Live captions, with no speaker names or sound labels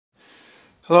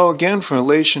Hello again from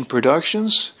Elation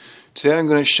Productions. Today I'm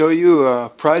going to show you a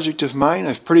project of mine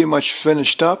I've pretty much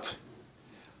finished up.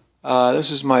 This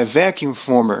is my vacuum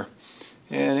former,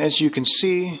 and as you can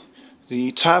see,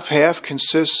 the top half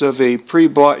consists of a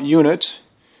pre-bought unit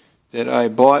that I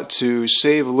bought to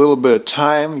save a little bit of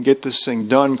time and get this thing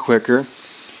done quicker,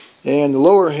 and the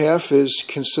lower half is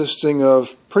consisting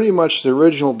of pretty much the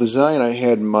original design I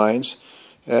had in mind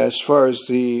as far as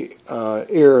the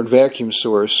air and vacuum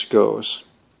source goes.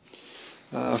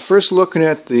 First, looking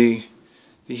at the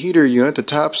heater unit, the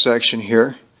top section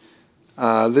here,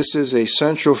 this is a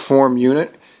Centroform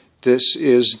unit. This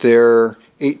is their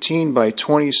 18 by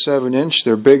 27 inch,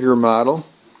 their bigger model,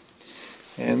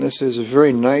 and this is a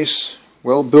very nice,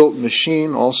 well built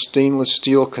machine, all stainless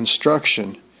steel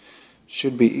construction.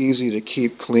 Should be easy to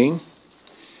keep clean.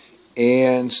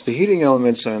 And the heating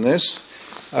elements on this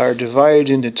are divided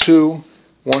into two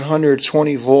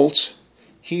 120 volt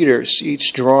heaters,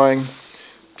 each drawing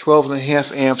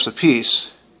 12.5 amps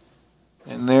apiece.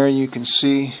 And there you can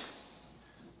see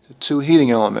the two heating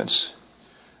elements.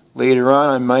 Later on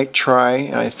I might try,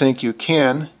 and I think you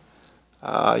can,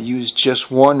 use just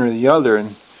one or the other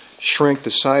and shrink the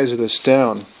size of this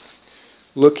down.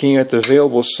 Looking at the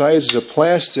available sizes of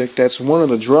plastic, that's one of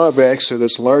the drawbacks of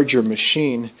this larger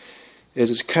machine, is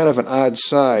it's kind of an odd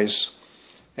size.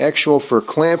 Actual for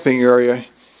clamping area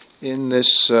in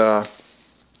this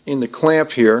in the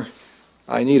clamp here,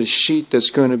 I need a sheet that's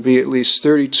going to be at least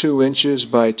 32 inches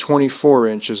by 24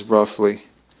 inches roughly.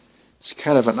 It's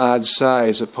kind of an odd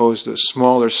size opposed to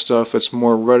smaller stuff that's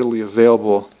more readily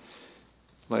available,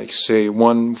 like say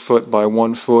 1 foot by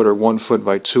 1 foot or 1 foot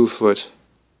by 2 foot.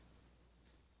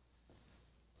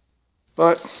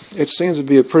 But it seems to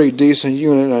be a pretty decent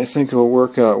unit, and I think it'll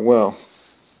work out well.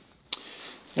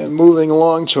 And moving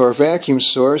along to our vacuum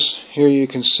source, here you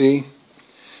can see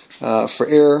for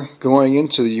air going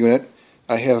into the unit,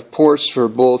 I have ports for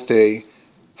both a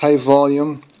high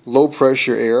volume, low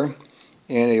pressure air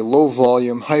and a low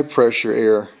volume, high pressure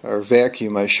air, or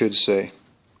vacuum I should say.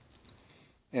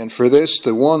 And for this,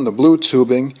 the blue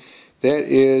tubing, that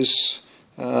is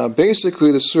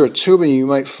basically the sort of tubing you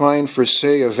might find for,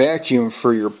 say, a vacuum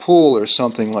for your pool or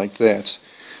something like that.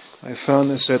 I found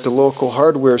this at the local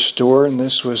hardware store, and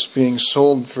this was being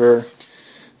sold for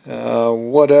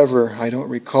whatever, I don't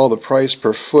recall the price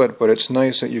per foot, but it's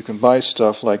nice that you can buy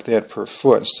stuff like that per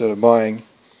foot instead of buying,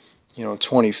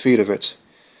 20 feet of it.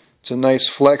 It's a nice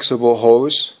flexible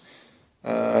hose.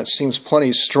 It seems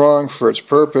plenty strong for its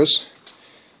purpose.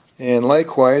 And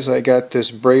likewise, I got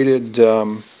this braided,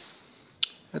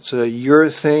 it's a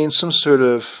urethane, some sort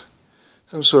of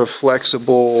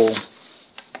flexible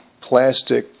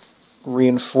plastic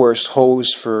reinforced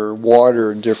hose for water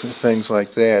and different things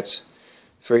like that.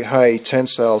 Very high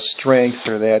tensile strength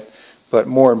for that, but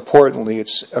more importantly,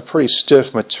 it's a pretty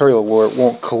stiff material where it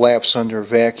won't collapse under a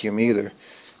vacuum either,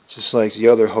 just like the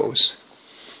other hose.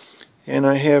 And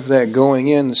I have that going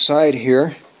in the side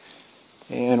here,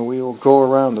 and we will go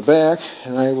around the back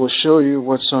and I will show you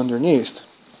what's underneath.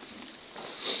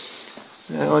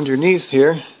 Now underneath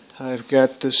here I've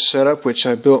got this setup which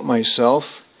I built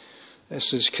myself.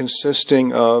 This is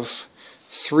consisting of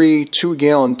 3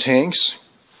 2-gallon tanks,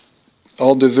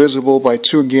 all divisible by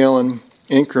 2-gallon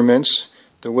increments,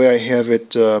 the way I have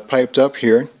it piped up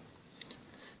here.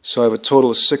 So I have a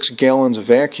total of 6 gallons of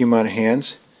vacuum on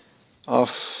hand.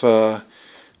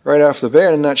 Right off the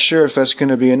bat, I'm not sure if that's going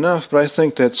to be enough, but I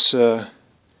think that's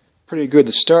pretty good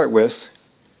to start with.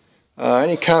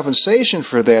 Any compensation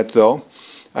for that, though,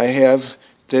 I have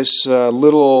this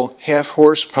little half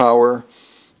horsepower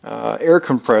air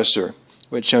compressor,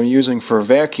 which I'm using for a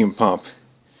vacuum pump.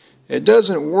 It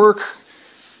doesn't work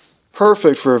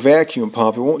perfect for a vacuum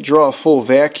pump. It won't draw a full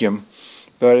vacuum,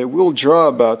 but it will draw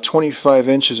about 25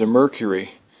 inches of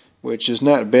mercury, which is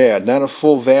not bad. Not a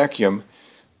full vacuum,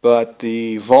 but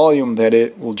the volume that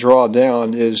it will draw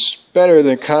down is better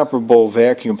than comparable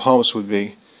vacuum pumps would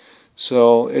be.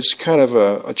 So it's kind of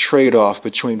a trade-off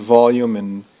between volume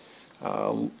and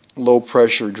low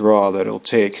pressure draw that it'll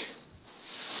take.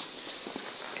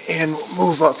 And we'll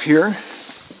move up here,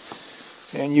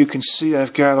 and you can see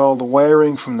I've got all the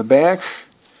wiring from the back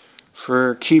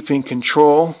for keeping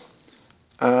control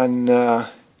on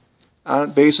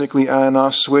basically on and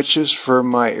off switches for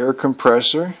my air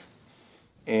compressor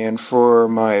and for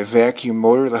my vacuum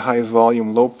motor, the high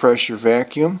volume low pressure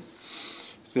vacuum.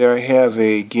 There I have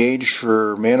a gauge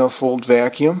for manifold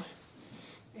vacuum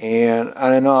and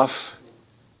on and off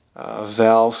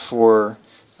valve for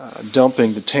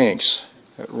dumping the tanks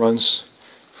that runs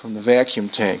from the vacuum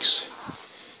tanks.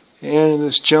 And in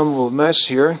this jumbled mess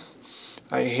here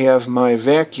I have my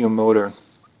vacuum motor.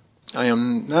 I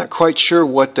am not quite sure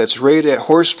what that's rated at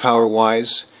horsepower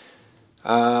wise.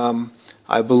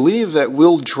 I believe that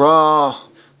we'll draw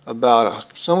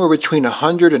about somewhere between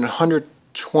 100 and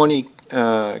 120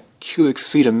 cubic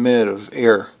feet a minute of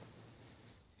air.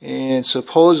 And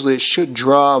supposedly it should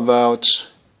draw about,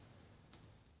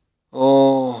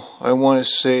 I want to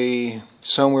say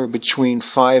somewhere between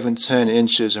 5 and 10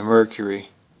 inches of mercury,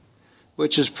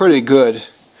 which is pretty good.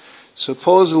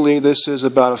 Supposedly this is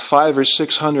about a $500 or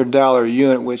 $600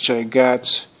 unit, which I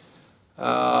got,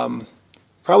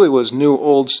 probably was new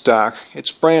old stock.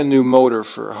 It's brand new motor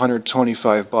for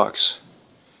 $125.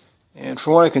 And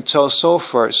from what I can tell so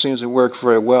far, it seems to work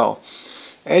very well.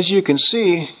 As you can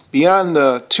see, beyond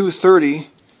the 230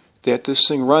 that this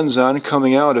thing runs on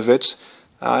coming out of it,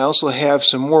 I also have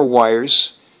some more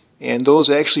wires, and those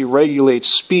actually regulate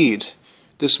speed.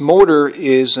 This motor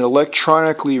is an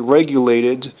electronically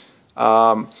regulated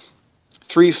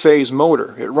three-phase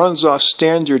motor. It runs off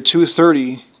standard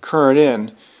 230 current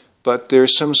in, but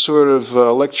there's some sort of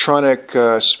electronic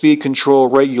speed control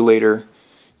regulator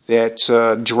that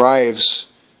drives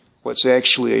what's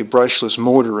actually a brushless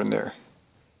motor in there.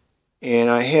 And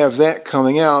I have that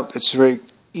coming out. It's very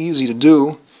easy to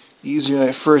do, easier than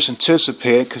I first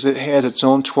anticipated, because it has its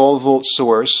own 12-volt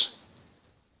source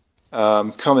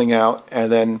coming out,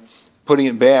 and then putting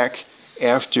it back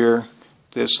after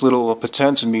this little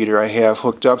potentiometer I have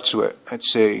hooked up to it. I'd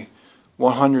say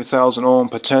 100,000 ohm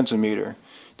potentiometer.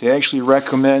 They actually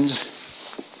recommend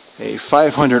a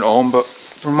 500 ohm, but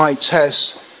for my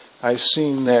tests I've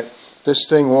seen that this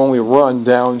thing will only run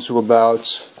down to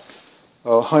about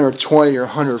 120 or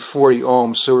 140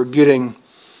 ohms, so we're getting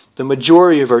the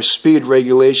majority of our speed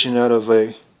regulation out of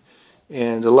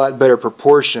and a lot better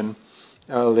proportion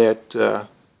out of that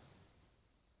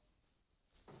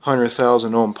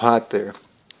 100,000 ohm pot there.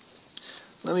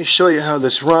 Let me show you how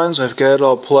this runs. I've got it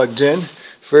all plugged in.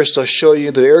 First I'll show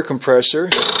you the air compressor.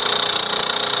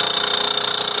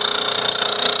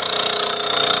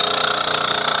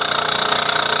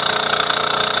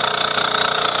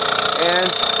 And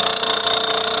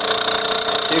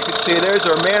you can see there's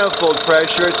our manifold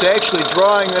pressure. It's actually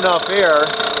drawing enough air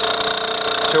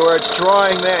to where it's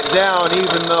drawing that down,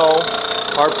 even though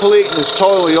our platen is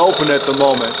totally open at the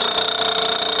moment.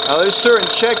 Now there's certain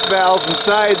check valves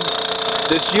inside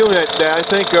this unit that I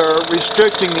think are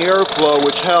restricting the airflow,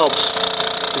 which helps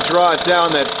to draw it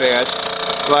down that fast.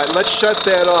 But let's shut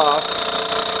that off.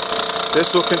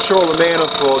 This will control the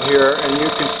manifold here, and you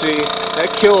can see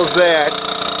that kills that.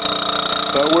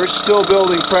 But we're still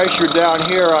building pressure down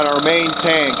here on our main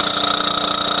tanks.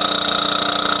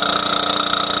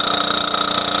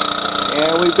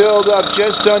 And we build up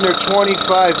just under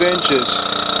 25 inches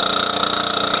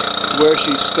where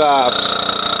she stops.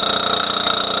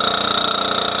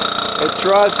 It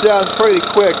draws down pretty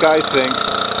quick, I think.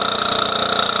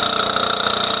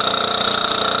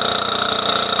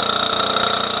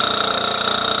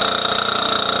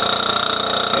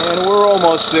 And we're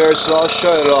almost there, so I'll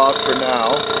shut it off for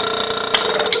now.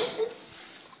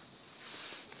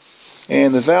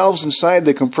 And the valves inside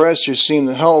the compressor seem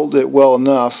to hold it well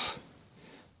enough.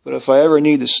 But if I ever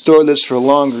need to store this for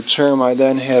longer term, I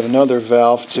then have another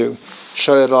valve to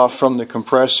shut it off from the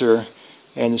compressor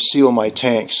and to seal my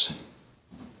tanks.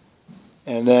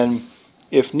 And then,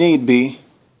 if need be,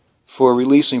 for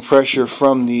releasing pressure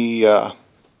from the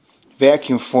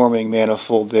vacuum forming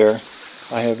manifold there,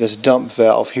 I have this dump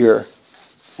valve here,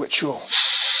 which will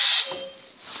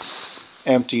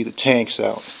empty the tanks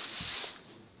out.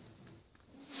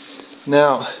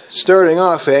 Now, starting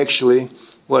off, actually,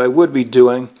 what I would be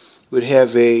doing would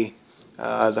have the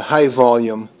high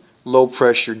volume, low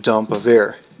pressure dump of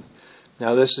air.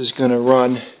 Now this is going to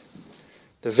run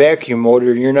the vacuum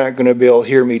motor. You're not going to be able to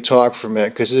hear me talk from it,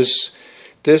 because this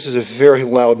is a very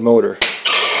loud motor.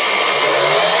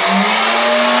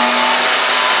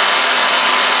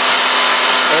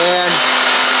 And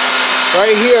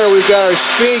right here we've got our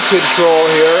speed control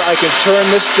here. I can turn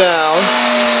this down.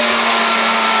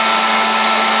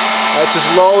 That's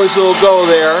as low as it'll go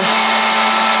there.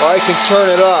 Or I can turn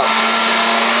it up.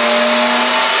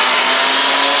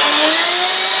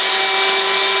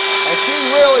 And she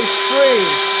really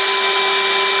screams.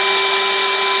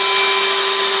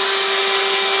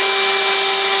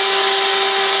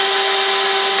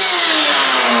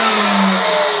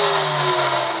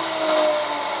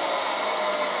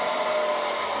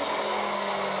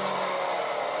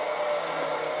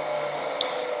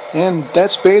 And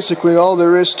that's basically all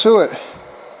there is to it.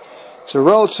 It's a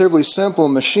relatively simple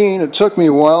machine. It took me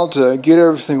a while to get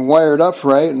everything wired up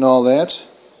right and all that.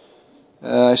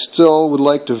 I still would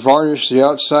like to varnish the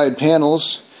outside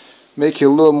panels, make it a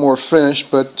little more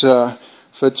finished, but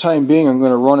for the time being I'm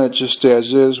going to run it just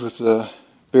as is with the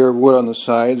bare wood on the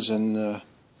sides and a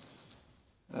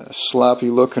sloppy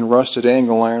looking rusted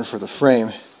angle iron for the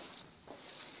frame.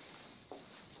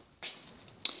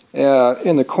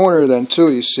 In the corner then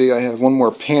too, you see I have one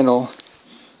more panel.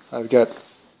 I've got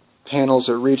panels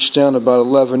that reach down about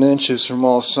 11 inches from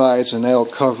all sides, and that'll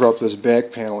cover up this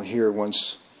back panel here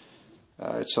once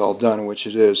it's all done, which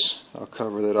it is. I'll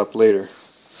cover that up later.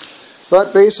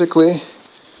 But basically,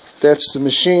 that's the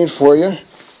machine for you,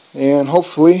 and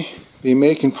hopefully be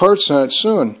making parts on it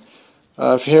soon.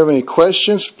 If you have any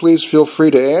questions, please feel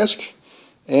free to ask.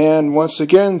 And once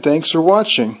again, thanks for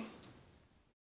watching.